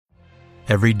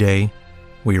Every day,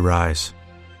 we rise,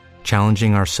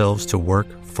 challenging ourselves to work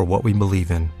for what we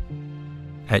believe in.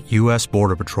 At U.S.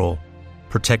 Border Patrol,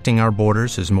 protecting our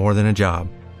borders is more than a job.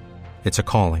 It's a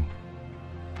calling.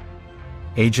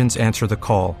 Agents answer the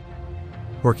call,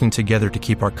 working together to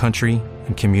keep our country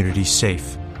and communities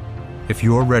safe. If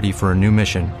you are ready for a new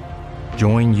mission,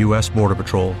 join U.S. Border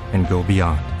Patrol and go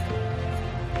beyond.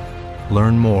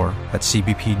 Learn more at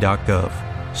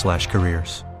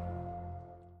cbp.gov/careers.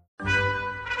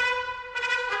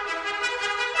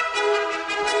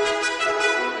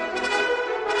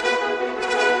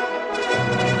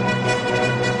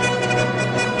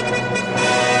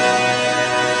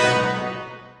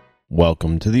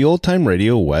 Welcome to the Old Time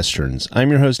Radio Westerns.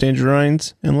 I'm your host, Andrew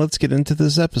Rines, and let's get into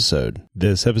this episode.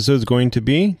 This episode is going to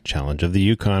be Challenge of the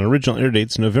Yukon. Original air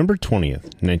date's November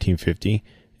 20th, 1950,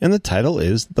 and the title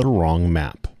is The Wrong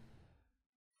Map.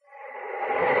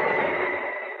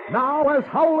 Now, as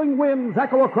howling winds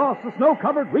echo across the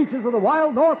snow-covered reaches of the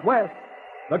wild Northwest,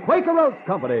 the Quaker Oats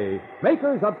Company,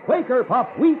 makers of Quaker Puff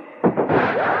Wheat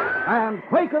and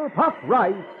Quaker Puff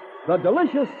Rice, the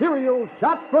delicious cereal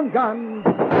shot from guns,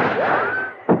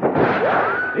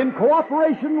 in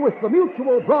cooperation with the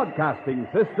Mutual Broadcasting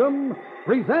System,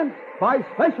 presents by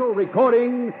special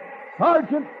recording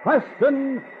Sergeant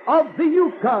Preston of the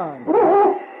Yukon.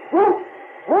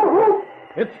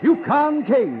 It's Yukon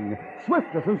King,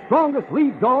 swiftest and strongest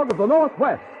lead dog of the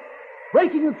Northwest,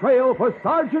 breaking the trail for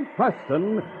Sergeant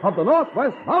Preston of the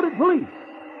Northwest Mounted Police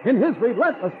in his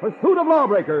relentless pursuit of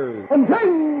lawbreakers. And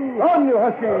King, run, you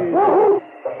husky!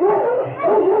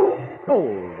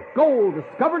 Gold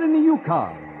discovered in the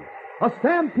Yukon. A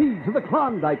stampede to the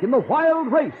Klondike in the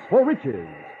wild race for riches.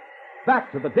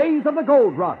 Back to the days of the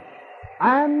gold rush.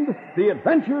 And the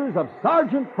adventures of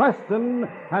Sergeant Preston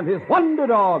and his wonder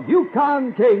dog,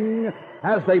 Yukon King,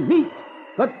 as they meet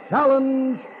the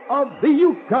challenge of the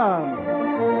Yukon.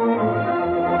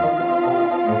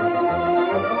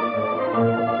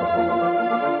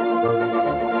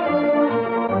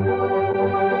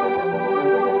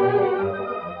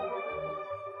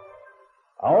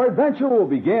 Our adventure will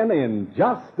begin in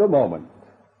just a moment.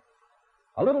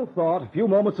 A little thought, a few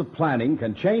moments of planning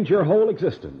can change your whole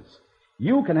existence.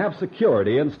 You can have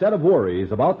security instead of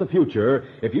worries about the future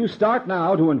if you start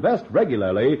now to invest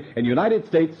regularly in United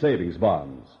States savings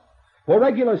bonds. For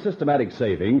regular systematic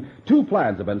saving, two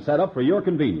plans have been set up for your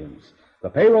convenience.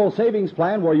 The payroll savings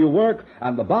plan where you work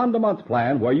and the bond-a-month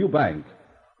plan where you bank.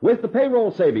 With the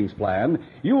payroll savings plan,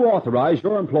 you authorize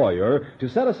your employer to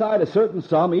set aside a certain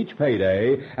sum each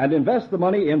payday and invest the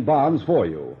money in bonds for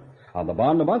you. On the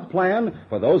bond-a-month plan,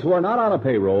 for those who are not on a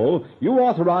payroll, you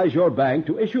authorize your bank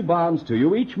to issue bonds to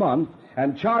you each month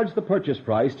and charge the purchase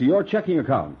price to your checking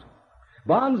account.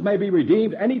 Bonds may be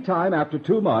redeemed any time after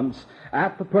 2 months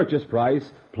at the purchase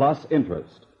price plus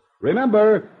interest.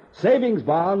 Remember, savings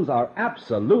bonds are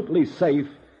absolutely safe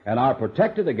and are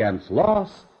protected against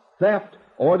loss, theft,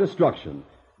 or destruction.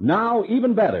 Now,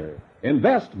 even better,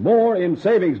 invest more in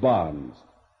savings bonds.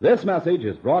 This message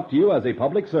is brought to you as a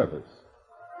public service.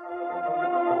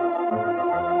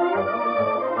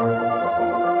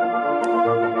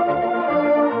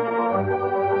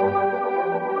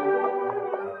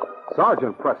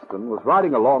 Sergeant Preston was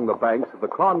riding along the banks of the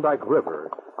Klondike River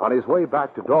on his way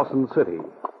back to Dawson City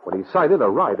when he sighted a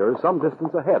rider some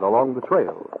distance ahead along the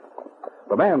trail.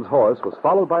 The man's horse was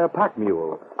followed by a pack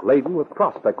mule laden with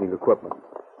prospecting equipment.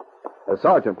 As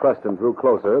Sergeant Preston drew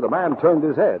closer, the man turned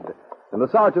his head, and the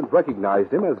sergeant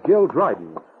recognized him as Gil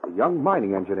Dryden, the young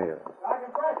mining engineer.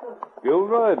 Sergeant Preston! Gil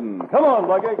Dryden. Come on,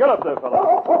 Bucky. Get up there,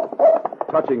 fellow.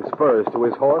 Touching spurs to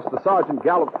his horse, the sergeant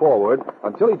galloped forward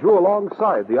until he drew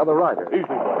alongside the other rider. Easy,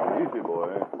 Bucky. Easy,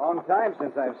 boy. Long time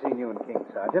since I've seen you and King,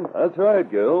 Sergeant. That's right,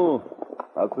 Gil.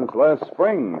 Not since last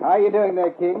spring. How are you doing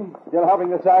there, King? Still helping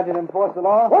the sergeant enforce the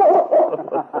law?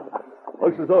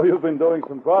 Looks as though you've been doing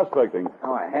some prospecting.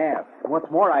 Oh, I have. What's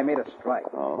more, I made a strike.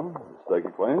 Oh? Stake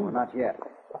a claim? Well, not yet.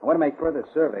 I want to make further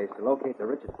surveys to locate the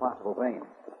richest possible vein.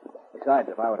 Besides,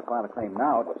 if I were to file a claim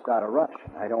now, it would start a rush.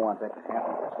 I don't want that to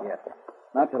happen just yet.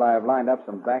 Not till I have lined up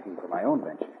some backing for my own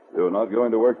venture. You're not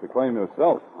going to work the claim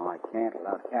yourself. Oh, I can't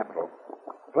without capital.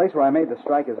 The place where I made the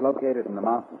strike is located in the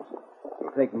mountains.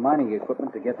 It'll take mining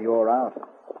equipment to get the ore out.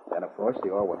 Then, of course, the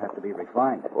ore will have to be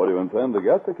refined. What do you intend to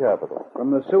get the capital?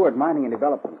 From the Seward Mining and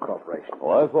Development Corporation.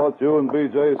 Well, I thought you and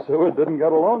B.J. Seward didn't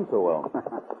get along so well.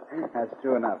 That's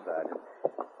true enough, Sergeant.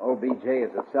 Old B.J.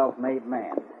 is a self-made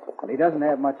man, and he doesn't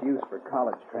have much use for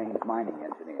college-trained mining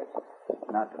engineers.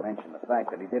 Not to mention the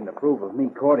fact that he didn't approve of me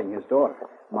courting his daughter.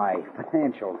 My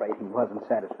financial rating wasn't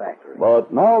satisfactory.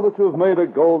 But now that you've made a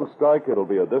gold strike, it'll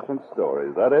be a different story.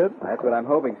 Is that it? That's what I'm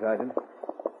hoping, Sergeant.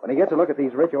 When he gets a look at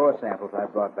these rich ore samples I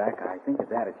brought back, I think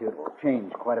his attitude will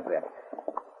change quite a bit.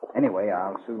 Anyway,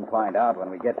 I'll soon find out when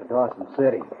we get to Dawson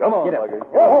City. Come on, Get up.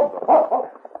 Buggy.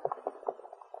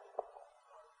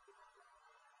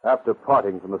 After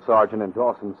parting from the sergeant in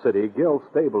Dawson City, Gil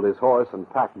stabled his horse and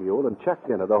pack mule and checked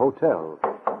in at the hotel.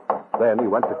 Then he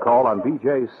went to call on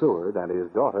B.J. Seward and his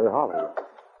daughter, Holly.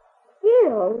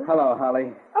 Gil. Hello,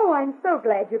 Holly. Oh, I'm so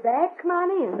glad you're back. Come on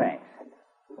in. Thanks.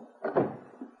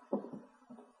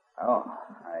 Oh,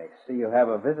 I see you have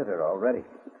a visitor already.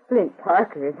 Flint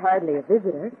Parker is hardly a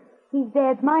visitor. He's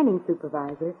Dad's mining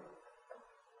supervisor.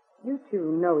 You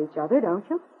two know each other, don't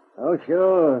you? Oh,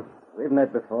 sure. We've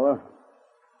met before.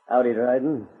 Howdy,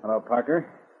 Dryden. Hello, Parker.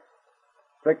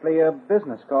 Strictly a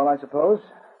business call, I suppose.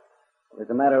 As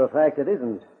a matter of fact, it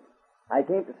isn't. I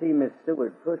came to see Miss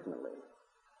Seward personally.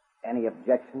 Any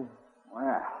objection?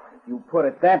 Well, if you put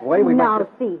it that way, we now,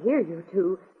 must... see here, you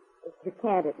two. If you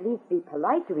can't at least be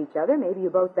polite to each other, maybe you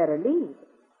both better leave.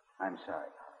 I'm sorry.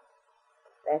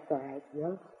 That's all right,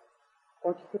 Gil.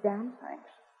 Won't you sit down? Thanks.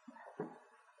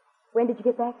 When did you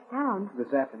get back to town?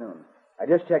 This afternoon. I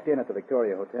just checked in at the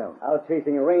Victoria Hotel. Out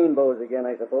chasing rainbows again,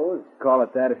 I suppose. Call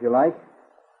it that if you like.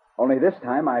 Only this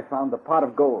time I found the pot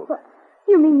of gold. What?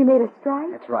 You mean you made a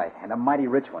strike? That's right, and a mighty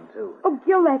rich one, too. Oh,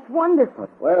 Gil, that's wonderful.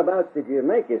 Whereabouts did you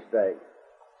make your strike?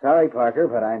 Sorry, Parker,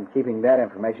 but I'm keeping that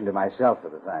information to myself for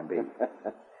the time being.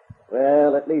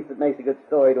 Well, at least it makes a good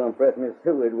story to impress Miss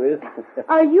Seward with.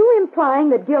 Are you implying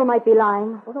that Gil might be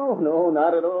lying? Oh, no,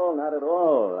 not at all, not at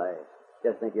all. I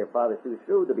just think your father's too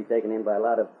shrewd to be taken in by a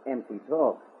lot of empty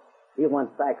talk. He'll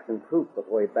want facts and proof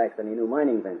before he backs any new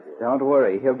mining ventures. Don't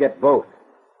worry, he'll get both.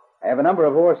 I have a number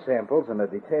of ore samples and a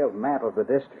detailed map of the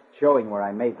district showing where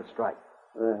I made the strike.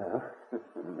 Well,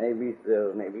 maybe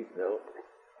so, maybe so.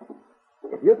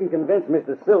 If you can convince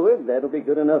Mr. Seward, that'll be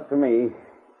good enough for me.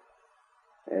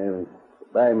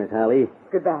 Goodbye, Miss Holly.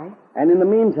 Goodbye. And in the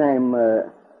meantime,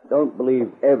 don't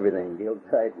believe everything Gil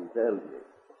Titan tells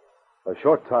you. A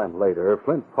short time later,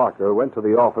 Flint Parker went to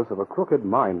the office of a crooked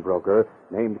mine broker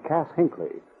named Cass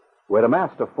Hinckley, who had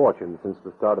amassed a fortune since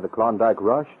the start of the Klondike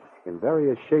Rush in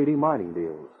various shady mining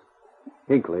deals.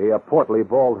 Hinckley, a portly,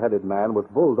 bald-headed man with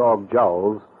bulldog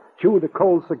jowls, chewed a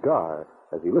cold cigar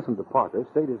as he listened to Parker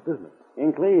state his business.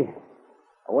 Hinckley,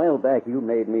 a while back you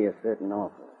made me a certain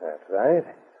offer. That's right.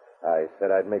 I said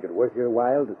I'd make it worth your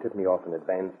while to tip me off in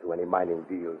advance to any mining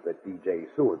deals that B.J.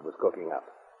 Seward was cooking up.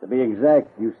 To be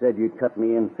exact, you said you'd cut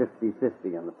me in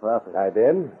 50-50 on the profit. I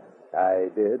did,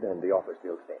 and the offer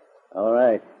still stands. All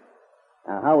right.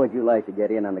 Now, how would you like to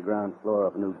get in on the ground floor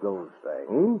of a new gold strike?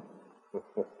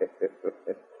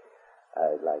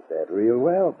 I'd like that real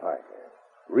well, Parker.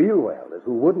 Real well, as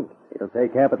who wouldn't? It'll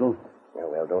take capital. Yeah,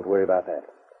 well, don't worry about that.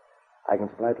 I can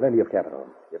supply plenty of capital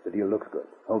if the deal looks good.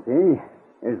 Okay.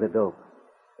 Here's the dope.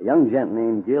 A young gent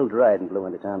named Gil Dryden flew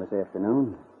into town this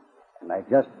afternoon, and I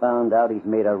just found out he's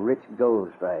made a rich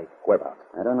gold strike. Whereabouts?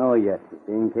 I don't know yet. He's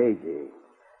being cagey.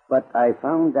 But I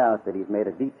found out that he's made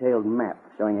a detailed map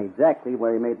showing exactly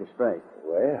where he made the strike.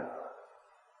 Well,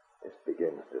 this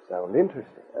begins to sound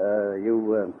interesting.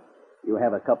 You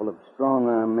have a couple of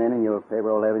strong-arm men in your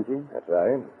payroll, haven't you? That's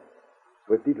right.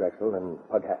 Swifty Drexel and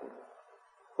Pug Hatton.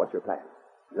 What's your plan?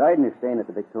 Dryden is staying at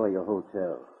the Victoria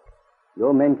Hotel.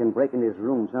 Your men can break in his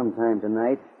room sometime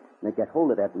tonight and get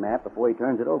hold of that map before he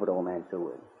turns it over to old man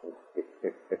Seward.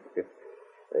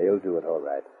 They'll do it all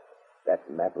right. That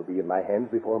map will be in my hands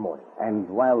before morning. And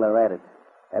while they're at it,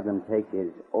 have them take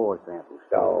his ore samples.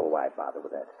 Oh, why bother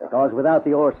with that stuff? Because without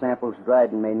the ore samples,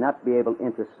 Dryden may not be able to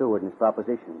interest Seward in his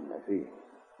proposition. I see.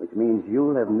 Which means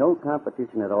you'll have no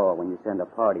competition at all when you send a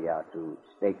party out to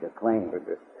stake a claim.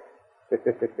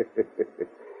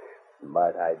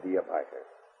 Smart idea, Parker.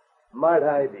 Smart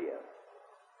idea.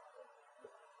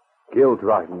 Gil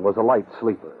Dryden was a light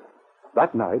sleeper.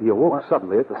 That night, he awoke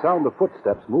suddenly at the sound of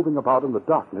footsteps moving about in the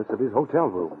darkness of his hotel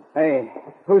room. Hey,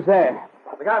 who's there?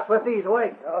 Look out, Swifty, he's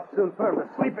awake. I'll soon put him to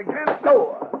sleep again.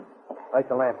 Go! Light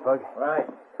the lamp, Bug. Right.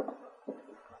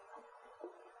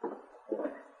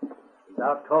 He's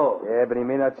out cold. Yeah, but he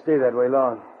may not stay that way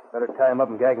long. Better tie him up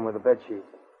and gag him with a bedsheet.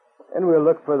 Then we'll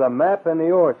look for the map and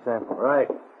the ore sample. Right.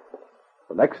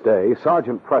 The next day,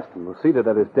 Sergeant Preston was seated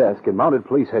at his desk in Mounted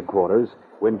Police Headquarters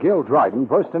when Gil Dryden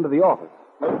burst into the office.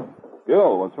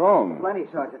 Gil, what's wrong? Plenty,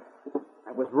 Sergeant.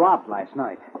 I was robbed last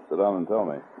night. Sit down and tell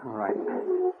me. All right.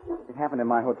 It happened in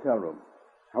my hotel room.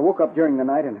 I woke up during the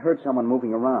night and heard someone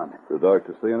moving around. Too dark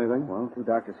to see anything? Well, too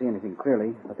dark to see anything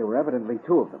clearly, but there were evidently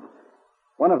two of them.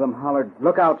 One of them hollered,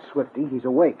 "Look out, Swifty, he's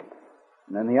awake."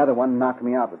 And then the other one knocked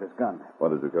me out with his gun. What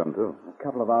did you come to? A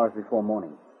couple of hours before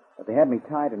morning. But they had me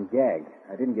tied and gagged.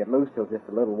 I didn't get loose till just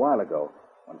a little while ago.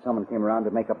 when someone came around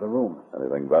to make up the room.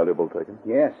 Anything valuable taken?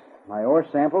 Yes, my ore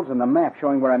samples and the map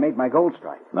showing where I made my gold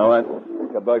strike. All right.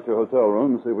 Get back to your hotel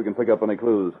room and see if we can pick up any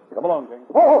clues. Come along, King.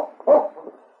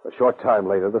 A short time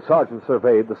later, the sergeant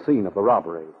surveyed the scene of the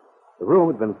robbery. The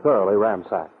room had been thoroughly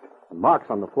ransacked, and marks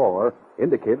on the floor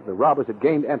indicated the robbers had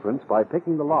gained entrance by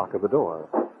picking the lock of the door.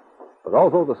 But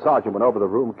although the sergeant went over the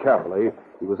room carefully,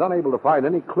 he was unable to find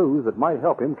any clues that might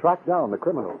help him track down the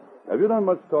criminals. Have you done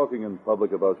much talking in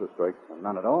public about your strike?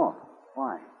 None at all.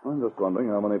 Why? I'm just wondering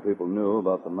how many people knew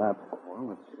about the map. Well,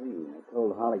 let's see. I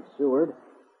told Holly Seward.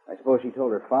 I suppose she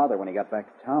told her father when he got back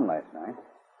to town last night.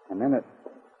 And then it...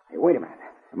 Hey, wait a minute.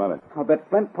 A minute. I'll bet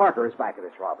Flint Parker is back of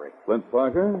this robbery. Flint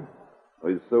Parker?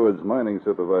 He's Seward's mining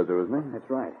supervisor, isn't he? That's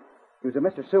right. He was at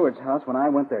Mr. Seward's house when I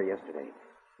went there yesterday.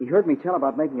 He heard me tell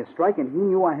about making a strike, and he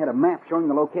knew I had a map showing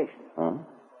the location. Huh?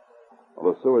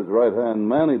 Well, if Seward's right-hand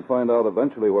man, he'd find out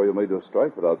eventually where you made your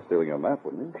strike without stealing your map,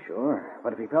 wouldn't he? Sure.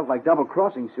 But if he felt like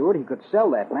double-crossing Seward, he could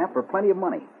sell that map for plenty of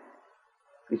money.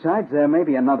 Besides, there may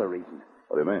be another reason.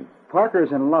 What do you mean?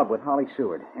 Parker's in love with Holly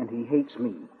Seward, and he hates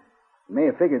me. He may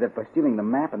have figured that by stealing the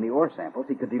map and the ore samples,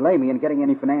 he could delay me in getting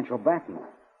any financial backing.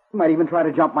 He might even try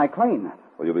to jump my claim.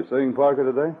 Will you be seeing Parker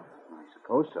today? I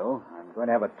suppose so. I'm going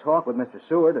to have a talk with Mr.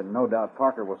 Seward, and no doubt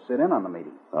Parker will sit in on the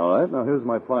meeting. All right, now here's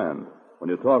my plan. When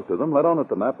you talk to them, let on that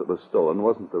the map that was stolen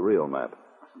wasn't the real map.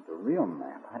 Wasn't the real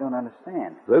map? I don't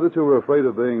understand. Say that you were afraid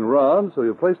of being robbed, so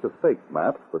you placed a fake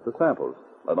map with the samples.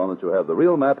 Let on that you have the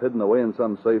real map hidden away in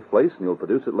some safe place, and you'll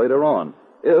produce it later on,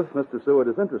 if Mr. Seward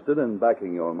is interested in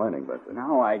backing your mining venture.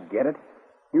 Now I get it.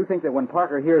 You think that when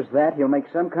Parker hears that, he'll make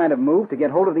some kind of move to get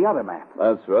hold of the other map.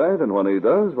 That's right, and when he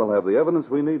does, we'll have the evidence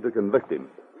we need to convict him.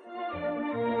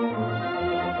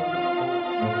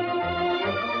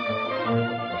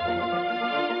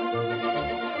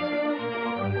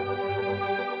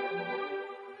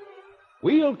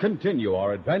 We'll continue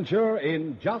our adventure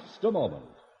in just a moment.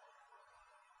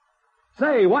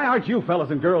 Say, why aren't you fellas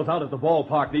and girls out at the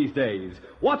ballpark these days,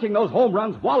 watching those home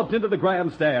runs walloped into the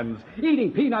grandstands,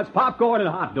 eating peanuts, popcorn, and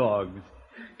hot dogs?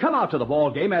 Come out to the ball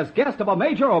game as guest of a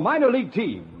major or minor league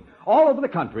team. All over the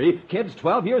country, kids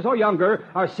 12 years or younger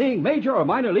are seeing major or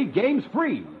minor league games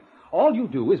free. All you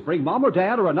do is bring mom or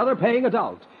dad or another paying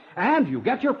adult, and you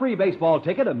get your free baseball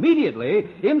ticket immediately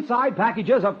inside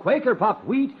packages of Quaker Puffed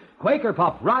wheat, Quaker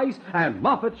Puffed rice, and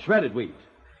Muffet shredded wheat.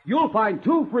 You'll find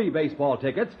 2 free baseball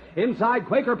tickets inside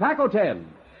Quaker Pack-O-10.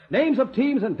 Names of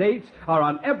teams and dates are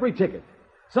on every ticket.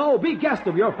 So be guest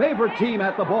of your favorite team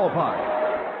at the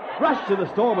ballpark. Rush to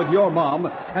the store with your mom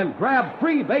and grab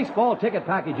free baseball ticket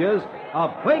packages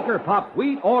of Quaker Puffed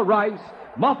wheat or rice,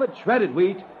 Muffet shredded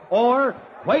wheat, or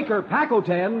Quaker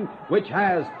Pack-O-10, which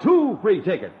has 2 free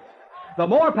tickets. The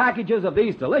more packages of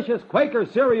these delicious Quaker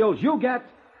cereals you get,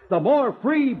 the more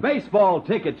free baseball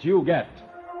tickets you get.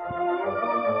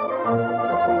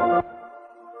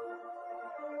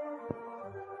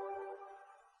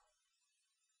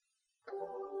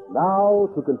 Now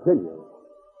to continue.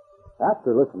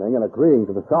 After listening and agreeing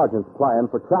to the sergeant's plan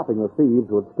for trapping the thieves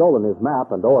who had stolen his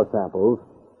map and ore samples,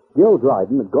 Gil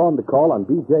Dryden had gone to call on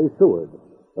B.J. Seward,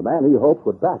 the man he hoped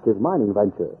would back his mining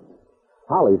venture.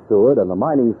 Holly Seward and the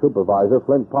mining supervisor,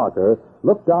 Flint Parker,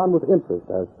 looked on with interest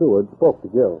as Seward spoke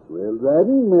to Gil. Well,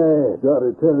 Dryden, my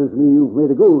daughter tells me you've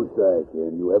made a gold strike,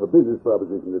 and you have a business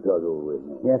proposition to talk over with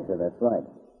me. Yes, sir, that's right.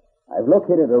 I've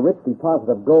located a rich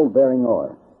deposit of gold-bearing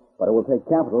ore, but it will take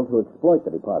capital to exploit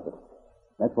the deposit.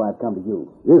 That's why I've come to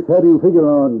you. Yes, how do you figure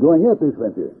on going at this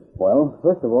venture? Well,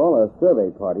 first of all, a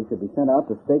survey party should be sent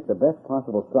out to stake the best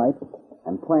possible site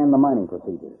and plan the mining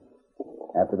procedures.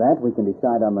 After that, we can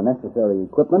decide on the necessary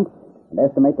equipment and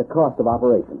estimate the cost of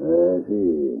operation. I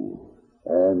see.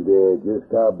 And just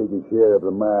how big a share of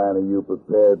the mine are you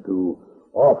prepared to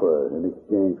offer in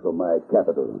exchange for my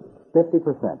capital? 50%.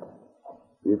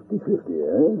 50-50,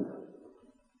 eh?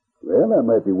 Well, I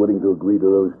might be willing to agree to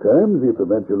those terms if the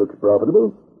venture looks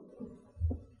profitable.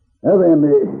 Now then,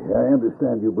 I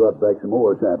understand you brought back some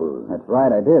ore samples. That's right,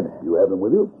 I did. You have them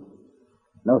with you?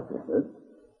 No, sir. Huh?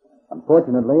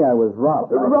 Unfortunately, I was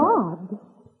robbed. Robbed?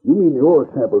 You mean the ore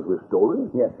samples were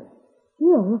stolen? Yes, sir.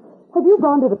 Yes. Have you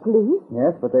gone to the police?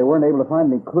 Yes, but they weren't able to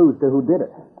find any clues to who did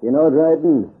it. You know,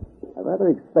 Dryden, I rather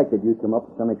expected you'd come up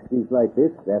with some excuse like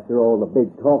this after all the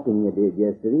big talking you did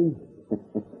yesterday.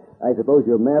 I suppose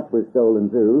your map was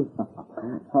stolen, too.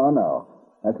 Oh, no.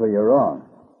 That's where you're wrong.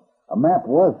 A map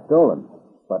was stolen,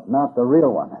 but not the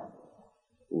real one.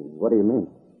 What do you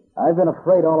mean? I've been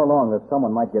afraid all along that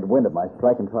someone might get wind of my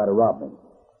strike and try to rob me.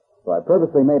 So I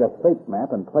purposely made a fake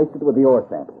map and placed it with the ore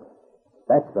samples.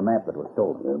 That's the map that was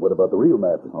stolen. And what about the real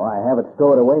map? Oh, I have it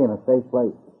stored away in a safe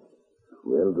place.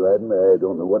 Well, Dryden, I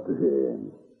don't know what to say.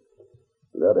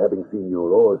 Without having seen your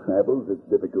ore samples, it's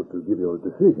difficult to give you a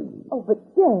decision. Oh, but,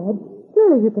 Dad,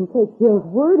 surely you can take Gil's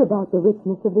word about the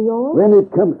richness of the ore. When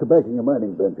it comes to backing a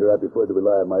mining venture, I prefer to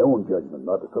rely on my own judgment,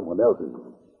 not to someone else's.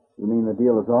 You mean the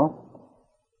deal is off?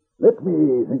 Let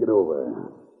me think it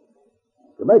over.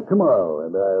 Come back tomorrow,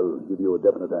 and I'll give you a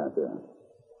definite answer.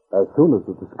 As soon as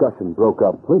the discussion broke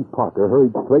up, Flint Parker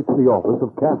hurried straight to the office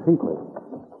of Cass Hinckley.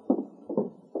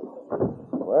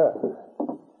 Well,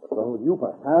 what's wrong with you,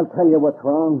 Parker? I'll tell you what's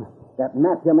wrong. That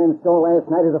map your men stole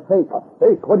last night is a fake.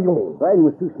 Fake? What do you mean? Dryden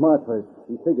was too smart for it.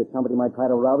 He figured somebody might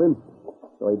try to rob him.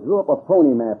 So he drew up a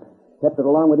phony map, kept it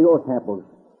along with the ore samples.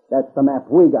 That's the map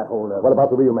we got hold of. What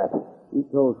about the real map? He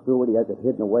told Stewart he has it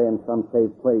hidden away in some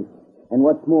safe place. And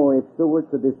what's more, if Stewart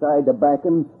should decide to back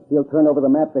him, he'll turn over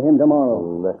the map to him tomorrow.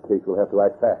 In that case, we'll have to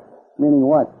act fast. Meaning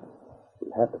what?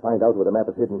 We'll have to find out where the map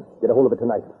is hidden. Get a hold of it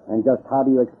tonight. And just how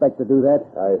do you expect to do that?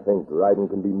 I think Dryden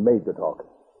can be made to talk,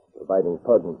 providing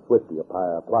Pug and Swifty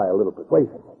apply a little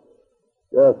persuasion.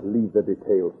 Just leave the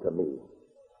details to me.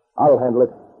 I'll handle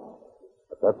it.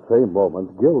 At that same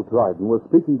moment, Gil Dryden was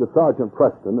speaking to Sergeant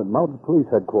Preston at Mounted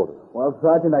Police Headquarters. Well,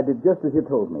 Sergeant, I did just as you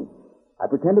told me. I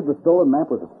pretended the stolen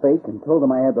map was a fake and told them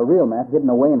I had the real map hidden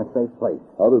away in a safe place.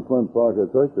 How did Flint Parker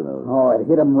take to know? Oh, it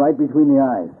hit him right between the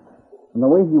eyes. From the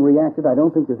way he reacted, I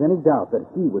don't think there's any doubt that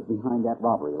he was behind that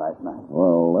robbery last night.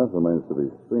 Well, that remains to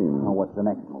be seen. Now, what's the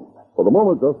next move? For the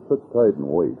moment, just sit tight and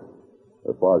wait.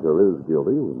 If Parker is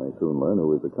guilty, we may soon learn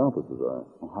who his accomplices are.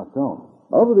 Well, how so?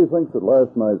 Now that he thinks that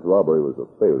last night's robbery was a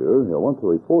failure, he'll want to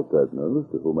report that news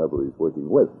to whomever he's working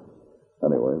with.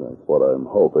 Anyway, that's what I'm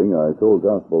hoping. I told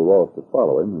Constable Ross to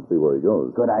follow him and see where he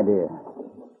goes. Good idea.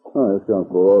 Oh, here's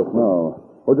Constable Ross now.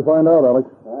 What'd you find out, Alex?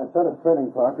 I started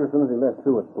trailing Parker as soon as he left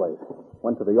Stewart's place.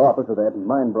 Went to the office of that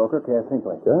mine broker, Cass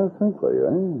Hinckley. Cass Hinckley,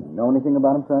 eh? Know anything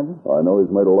about him, Sergeant? I know he's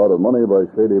made a lot of money by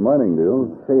shady mining deals.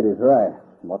 Shady's right.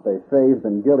 What they say, he's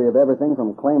been guilty of everything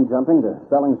from claim jumping to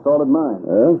selling salted mines.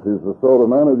 Yes, he's the sort of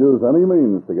man who'd use any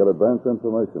means to get advance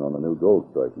information on the new gold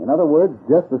strike. In other words,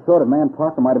 just the sort of man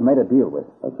Parker might have made a deal with.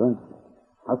 That's right.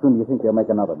 How soon do you think they'll make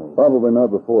another move? Probably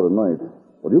not before tonight.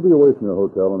 Will you be away from your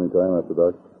hotel any time after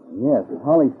dark? Yes,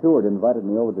 Holly Stewart invited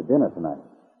me over to dinner tonight.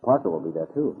 Parker will be there,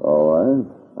 too. All right.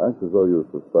 Act as though you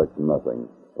suspect nothing.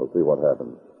 We'll see what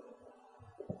happens.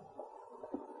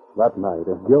 That night,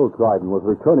 as Gil Dryden was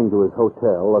returning to his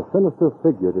hotel, a sinister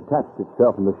figure detached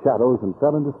itself from the shadows and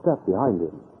fell into step behind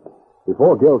him.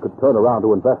 Before Gil could turn around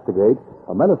to investigate,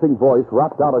 a menacing voice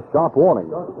rapped out a sharp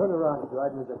warning. Don't turn around,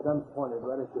 Dryden, with the gun pointed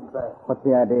right at your back. What's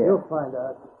the idea? You'll find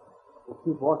out. Just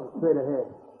keep walking straight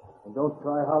ahead. And don't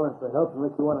try hollering for help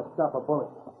unless you want to stop a bullet.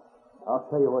 I'll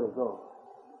tell you where to go.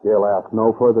 Gil asked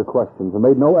no further questions and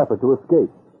made no effort to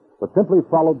escape, but simply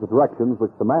followed the directions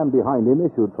which the man behind him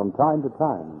issued from time to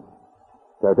time.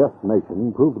 Their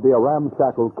destination proved to be a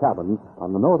ramshackle cabin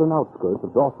on the northern outskirts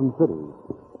of Dawson City.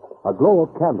 A glow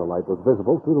of candlelight was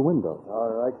visible through the window. All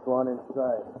right, go on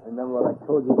inside. Remember what I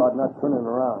told you about not turning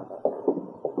around.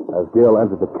 As Gil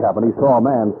entered the cabin, he saw a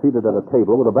man seated at a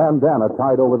table with a bandana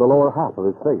tied over the lower half of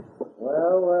his face.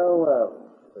 Well.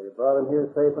 So you brought him here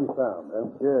safe and sound, huh?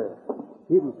 Sure.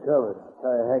 Keep him covered. I'll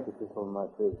tie a handkerchief over my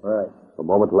face. Right. A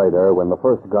moment later, when the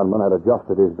first gunman had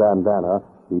adjusted his bandana,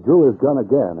 he drew his gun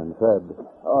again and said,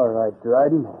 All right,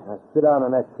 Dryden. Now sit down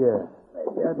on that chair.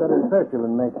 Maybe I'd better search him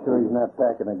and make sure he's not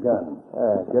packing a gun.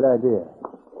 Good idea.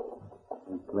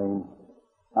 He's clean.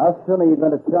 How soon are you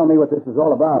going to tell me what this is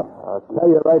all about? I'll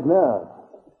tell you right now.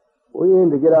 We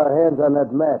aim to get our hands on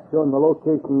that map showing the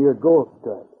location of your gold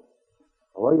strike.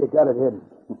 Where you got it hidden?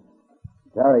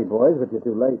 Sorry, boys, but you're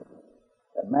too late.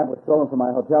 That map was stolen from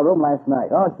my hotel room last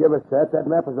night. Don't give us that. That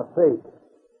map is a fake.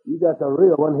 You got the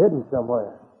real one hidden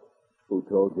somewhere. Who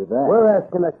told you that? We're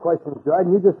asking that question,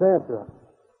 Dryden. You just answer them.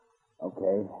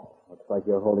 Okay. Looks like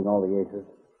you're holding all the aces.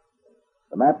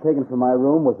 The map taken from my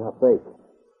room was a fake.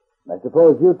 I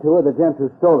suppose you two are the gents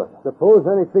who stole it. Suppose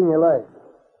anything you like.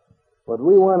 What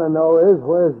we want to know is,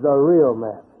 where's the real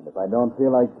map? And if I don't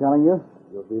feel like telling you,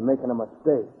 you'll be making a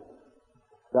mistake.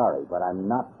 Sorry, but I'm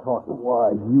not talking.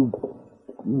 Why, you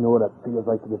know what it feels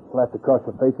like to get slapped across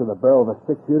the face with the barrel of a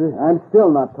six-shooter? I'm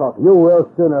still not talking. You will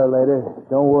sooner or later.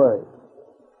 Don't worry.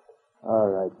 All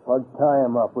right, Pug, tie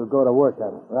him up. We'll go to work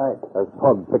on it. Right. As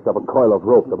Pug picked up a coil of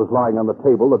rope that was lying on the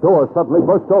table, the door suddenly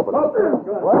burst open. Stop there!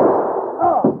 What?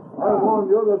 Oh! I warned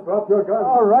you to drop your gun.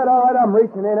 All right, I'm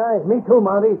reaching, ain't I? Me too,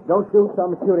 Monty. Don't shoot.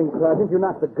 Some shooting, Sergeant. You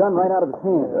knocked the gun right out of his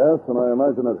hand. Yes, and I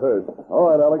imagine it hurt. All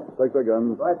right, Alex, take the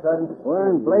guns. Right, Sergeant. Where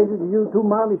in blazes do you two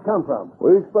Mounties come from?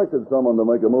 We expected someone to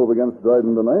make a move against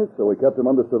Dryden tonight, so we kept him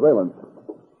under surveillance.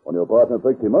 When your partner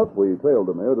picked him up, we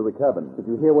trailed him here to the cabin. Did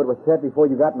you hear what was said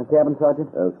before you got in the cabin, Sergeant?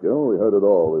 Yes, Gil, we heard it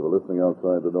all. We were listening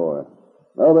outside the door.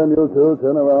 Now then, you two,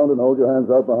 turn around and hold your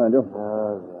hands out behind you.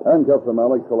 Handcuff them,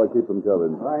 Alex, till I keep them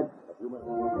covered. All right.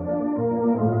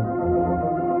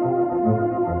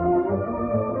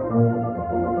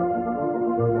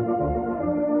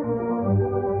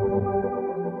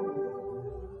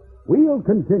 We'll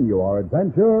continue our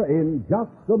adventure in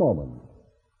just a moment.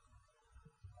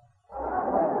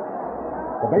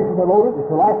 The bases are loaded. It's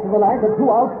the last of the ninth and 2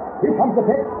 out. Here comes the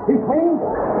pitch. He swings.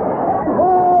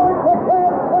 Oh, it's a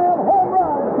grand slam home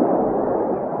run!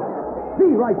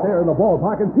 Be right there in the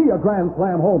ballpark and see a grand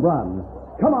slam home run.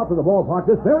 Come out to the ballpark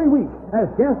this very week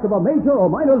as guest of a major or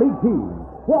minor league team.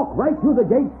 Walk right through the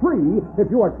gate free if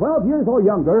you are 12 years or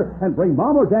younger and bring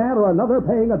mom or dad or another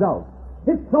paying adult.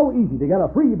 It's so easy to get a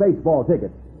free baseball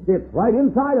ticket. It's right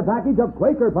inside a package of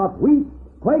Quaker Puffed wheat,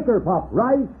 Quaker Puffed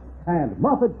rice, and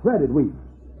Muffet shredded wheat.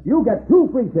 You get 2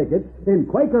 free tickets in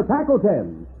Quaker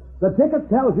Pack-O-10. The ticket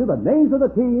tells you the names of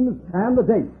the teams and the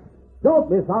dates.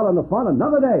 Don't miss out on the fun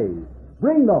another day.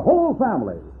 Bring the whole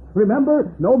family.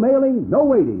 Remember, no mailing, no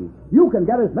waiting. You can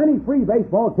get as many free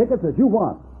baseball tickets as you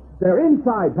want. They're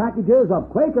inside packages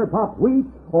of Quaker Puffed wheat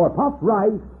or puffed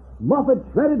rice, Muffet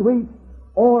shredded wheat,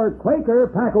 or Quaker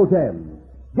Pack-O-10.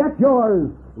 Get yours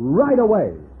right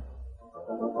away.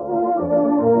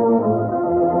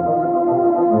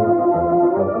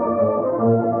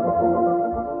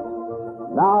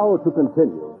 Now to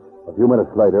continue. A few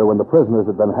minutes later, when the prisoners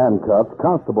had been handcuffed,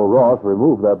 Constable Ross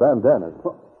removed their bandanas.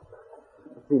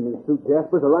 I've seen these two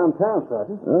Jaspers around town,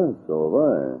 Sergeant. Yes, so have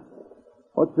I.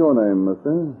 What's your name,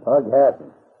 mister? Pug Hatton.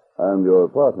 And your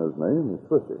partner's name is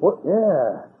Swifty. What?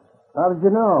 Yeah. How did you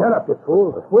know? Shut up, you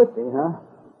fool. Swifty, huh?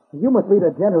 You must be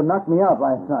the gent who knocked me out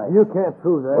last night. You can't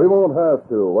prove that. We won't have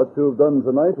to. What you've done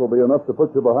tonight will be enough to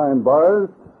put you behind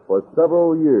bars for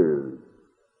several years.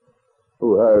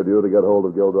 Who hired you to get hold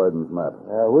of Gil Dryden's map?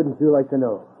 Wouldn't you like to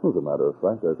know? As a matter of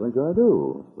fact, I think I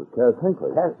do. It was Cass Hinckley.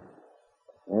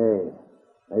 Hey,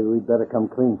 maybe we'd better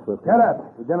come clean, Swifty. Shut up.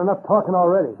 You've done enough talking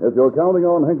already. If you're counting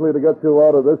on Hinckley to get you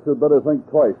out of this, you'd better think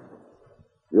twice.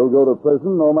 You'll go to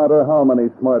prison no matter how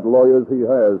many smart lawyers he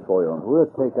hires for you. We'll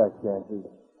take our chances.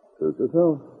 Suit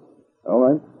yourself. All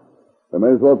right. We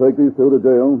may as well take these two to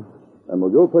jail, and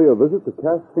we'll go pay a visit to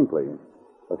Cass Hinckley.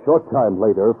 A short time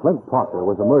later, Flint Parker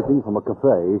was emerging from a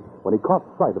cafe when he caught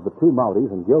sight of the two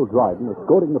Mounties and Gil Dryden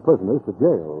escorting the prisoners to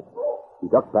jail. He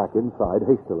ducked back inside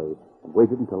hastily and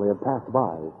waited until they had passed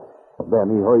by.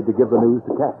 Then he hurried to give the news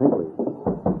to Cass Hinckley.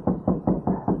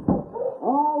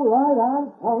 All right,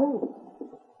 I'm coming.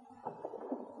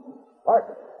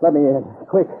 Parker, let me in.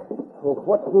 Quick. Well,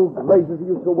 what in blazes are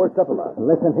you so worked up about?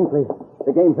 Listen, Hinckley.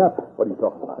 The game's up. What are you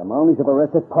talking about? The Mounties have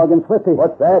arrested Pug and Swifty.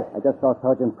 What's that? I just saw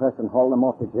Sergeant Preston haul them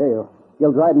off to jail. Gil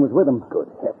Dryden was with them. Good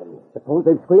heavens. Suppose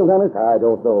they've squealed on us? I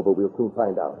don't know, but we'll soon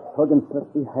find out. Pug and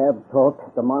Swifty have talked.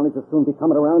 The Mounties will soon be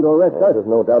coming around to arrest us. There's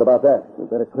no doubt about that. We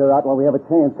better clear out while we have a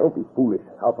chance. Don't be foolish.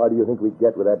 How far do you think we'd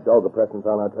get with that dog of Preston's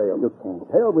on our trail? You can't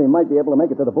tell. We might be able to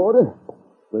make it to the border.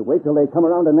 If we wait till they come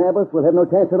around to nab us, we'll have no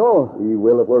chance at all. We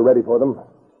will if we're ready for them.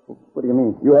 What do you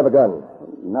mean? You have a gun.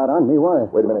 Not on me. Why?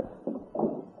 Wait a minute.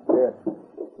 Here.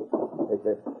 Take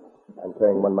this. I'm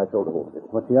carrying one of my shoulder holsters.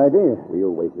 What's the idea?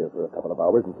 We'll wait here for a couple of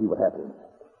hours and see what happens.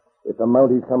 If the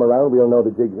Mounties come around, we'll know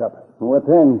the jig's up. What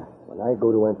then? When I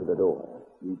go to enter the door,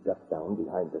 you duck down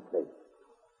behind the safe.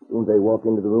 As soon as they walk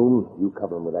into the room, you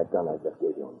cover them with that gun I just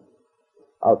gave you.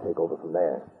 I'll take over from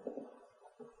there.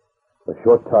 A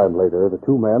short time later, the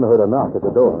two men heard a knock at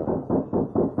the door.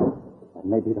 That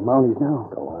may be the Mounties now.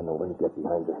 Go on over and get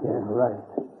behind the Yeah, right.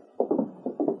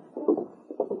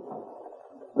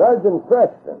 Sergeant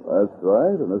Preston. That's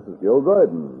right, and this is Gil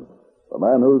Dryden, the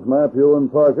man whose map you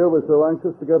and Parker were so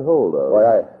anxious to get hold of.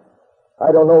 Why,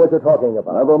 I don't know what you're talking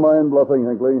about. Never mind bluffing,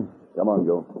 Hinckley. Come on,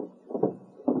 Gil.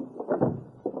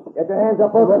 Get your hands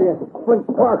up, both of you. Flint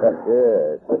Parker.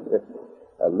 Yes.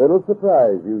 A little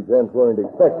surprise you gents weren't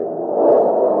expecting.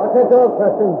 Watch that dog,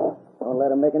 Preston. Don't let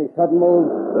him make any sudden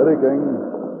moves. Steady, King.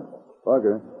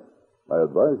 Parker, I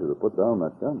advise you to put down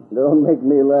that gun. Don't make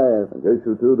me laugh. In case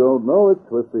you two don't know it,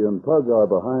 Twisty and Pug are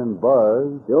behind bars.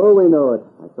 Sure we know it.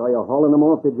 I saw you hauling them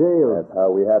off to jail. That's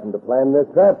how we happened to plan this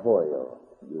trap for you.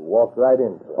 You walked right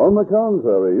into it. On the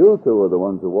contrary, you two are the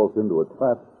ones who walked into a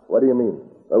trap. What do you mean?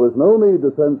 There was no need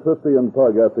to send Twisty and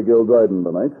Pug after Gil Dryden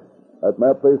tonight. That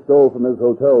map they stole from his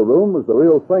hotel room was the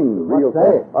real thing. What's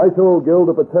that? I told Gil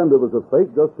to pretend it was a fake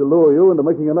just to lure you into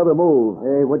making another move.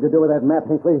 Hey, what'd you do with that map,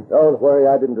 Hinckley? Don't worry,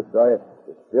 I didn't destroy it.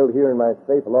 It's still here in my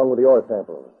safe along with the ore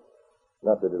samples.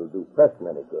 Not that it'll do Preston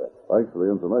any good. Thanks for the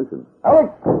information.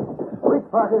 Alex! Quick!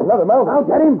 Parker. Another mount. I'll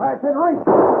get him. I said right.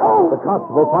 Oh! The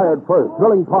constable fired first,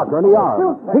 drilling Parker in the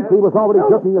arm. Hinckley was already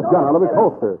jerking his gun out of his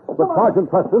holster, but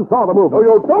Sergeant Preston saw the movement.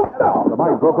 No, you don't now. The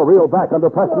mine broker reeled back under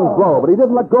Preston's blow, but he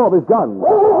didn't let go of his gun.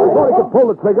 Before he could pull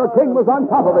the trigger, King was on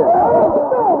top of him.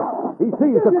 He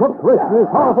seized the crook's wrist in his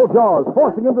powerful jaws,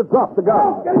 forcing him to drop the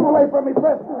gun. Get him away from me,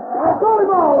 Preston. I'll call him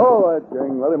out. All right,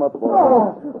 King. Let him up, boy.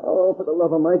 Oh, for the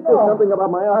love of Mike, do something about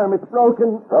my arm. It's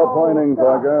broken. Stop whining,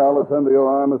 Parker. I'll attend to your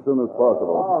arm as soon as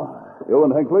possible. You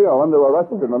and Hinckley are under arrest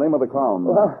in the name of the Crown.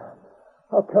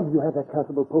 How come you had that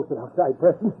constable posted outside,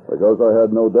 Preston? Because I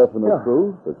had no definite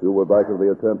proof that you were back of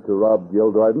the attempt to rob Gil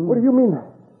Dryden. What do you mean?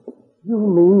 You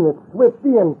mean that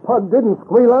Swifty and Pug didn't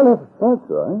squeal on us? That's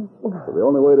right. So the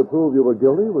only way to prove you were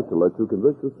guilty was to let you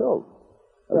convict yourself.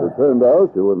 As it turned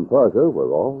out, you and Parker were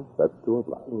all set to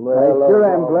oblige. I sure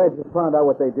am glad you found out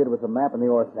what they did with the map and the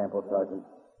ore sample, Sergeant.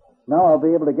 Now I'll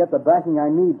be able to get the backing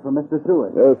I need from Mr.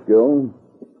 Seward. Yes, Gil.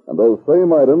 And those same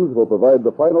items will provide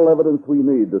the final evidence we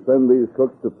need to send these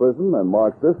crooks to prison and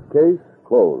mark this case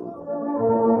closed.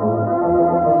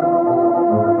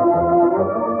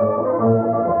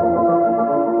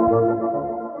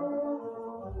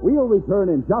 We'll return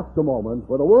in just a moment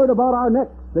with a word about our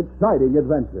next exciting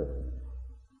adventure.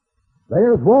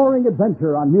 There's roaring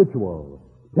adventure on Mutual.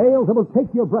 Tales that will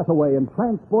take your breath away and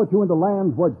transport you into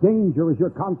lands where danger is your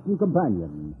constant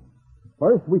companion.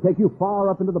 First, we take you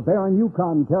far up into the barren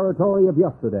Yukon territory of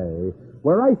yesterday,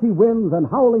 where icy winds and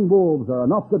howling wolves are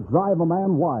enough to drive a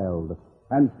man wild,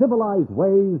 and civilized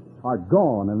ways are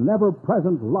gone and an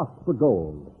ever-present lust for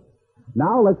gold.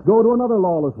 Now let's go to another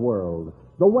lawless world,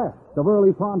 the west of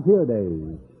early frontier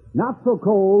days. Not so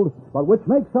cold, but which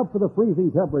makes up for the freezing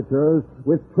temperatures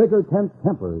with trigger-tense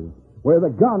tempers, where the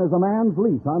gun is a man's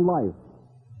lease on life.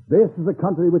 This is a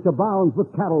country which abounds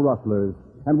with cattle rustlers,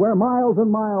 and where miles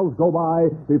and miles go by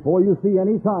before you see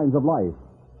any signs of life.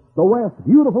 The West,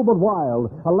 beautiful but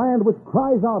wild, a land which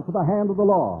cries out for the hand of the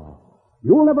law.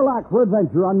 You'll never lack for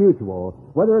adventure on Mutual,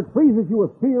 whether it freezes you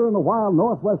with fear in the wild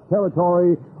Northwest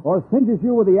Territory or singes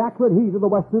you with the acrid heat of the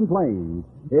Western Plains.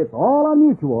 It's all on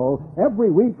Mutual every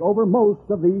week over most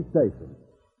of these stations.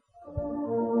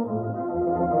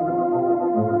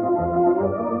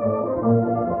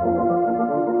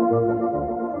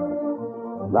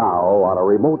 Now, on a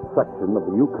remote section of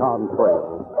the Yukon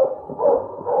Trail.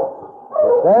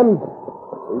 Sam,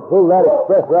 we pulled that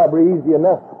express robbery easy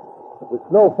enough. With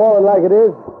snow falling like it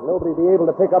is, nobody'd be able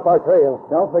to pick up our trail.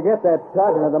 Don't forget that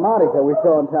sergeant of the Mounties that we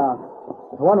saw in town.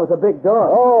 The one with the big door.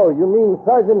 Oh, you mean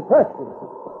Sergeant Preston.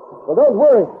 Well, don't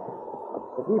worry.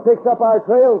 If he picks up our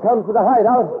trail and comes to the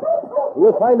hideout,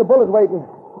 we'll find a bullet waiting.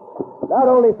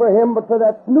 Not only for him, but for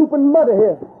that snooping mudder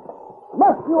here.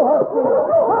 Must you, Husky?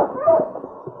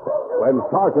 When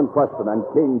Sergeant Preston and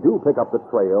King do pick up the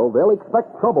trail, they'll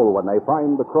expect trouble when they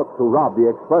find the crooks who robbed the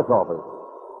express office.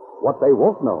 What they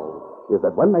won't know is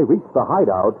that when they reach the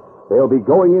hideout, they'll be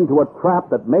going into a trap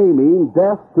that may mean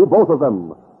death to both of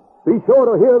them. Be sure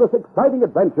to hear this exciting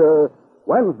adventure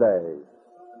Wednesday.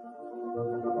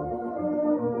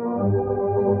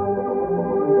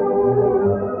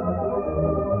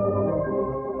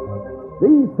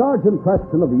 These Sergeant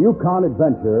Preston of the Yukon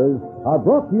Adventures are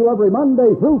brought to you every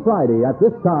Monday through Friday at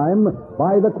this time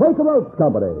by the Quaker Oats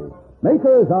Company,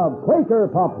 makers of Quaker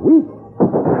Puff Wheat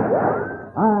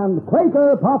and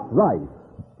Quaker Puff Rice,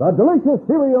 the delicious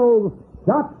cereals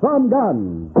shot from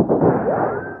guns.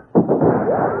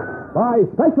 By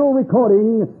special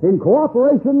recording in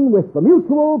cooperation with the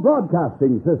Mutual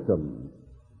Broadcasting System.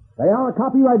 They are a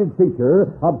copyrighted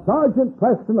feature of Sergeant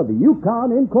Preston of the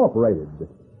Yukon Incorporated.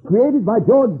 Created by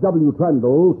George W.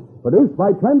 Trendle, produced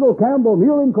by Trendle Campbell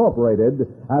Mule Incorporated,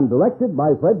 and directed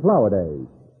by Fred Flowerday.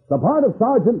 The part of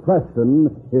Sergeant Preston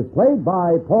is played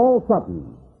by Paul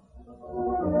Sutton.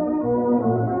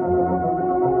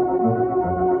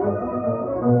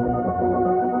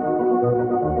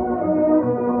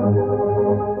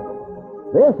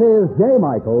 This is J.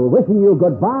 Michael wishing you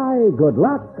goodbye, good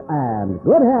luck, and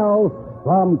good health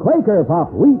from Quaker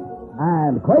Puff Wheat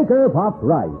and Quaker Puff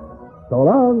Rice. So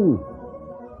long.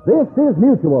 This is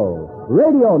Mutual,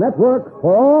 Radio Network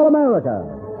for all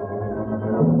America.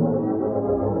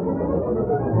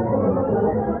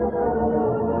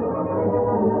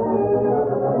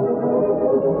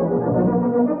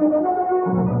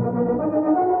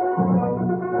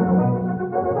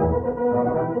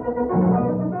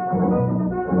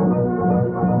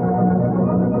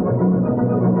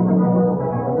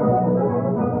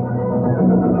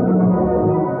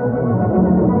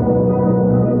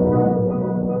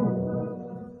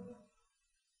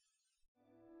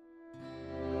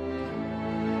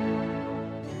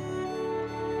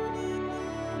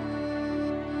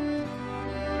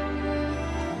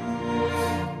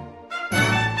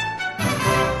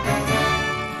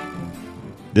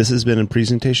 This has been a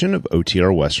presentation of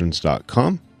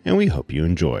OTRWesterns.com, and we hope you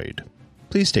enjoyed.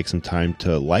 Please take some time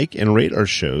to like and rate our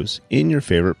shows in your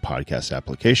favorite podcast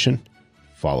application.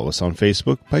 Follow us on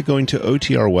Facebook by going to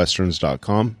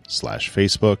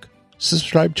OTRWesterns.com/Facebook.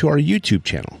 Subscribe to our YouTube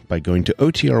channel by going to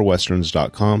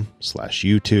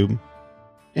OTRWesterns.com/YouTube.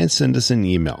 And send us an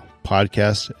email,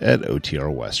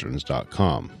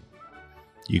 podcast@OTRWesterns.com.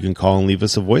 You can call and leave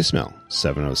us a voicemail,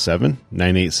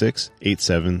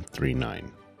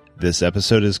 707-986-8739. This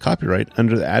episode is copyright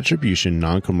under the Attribution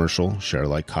Non-Commercial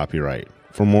Share-alike copyright.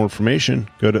 For more information,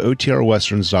 go to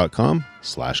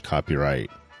OTRWesterns.com/copyright.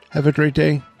 Have a great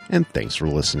day, and thanks for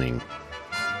listening.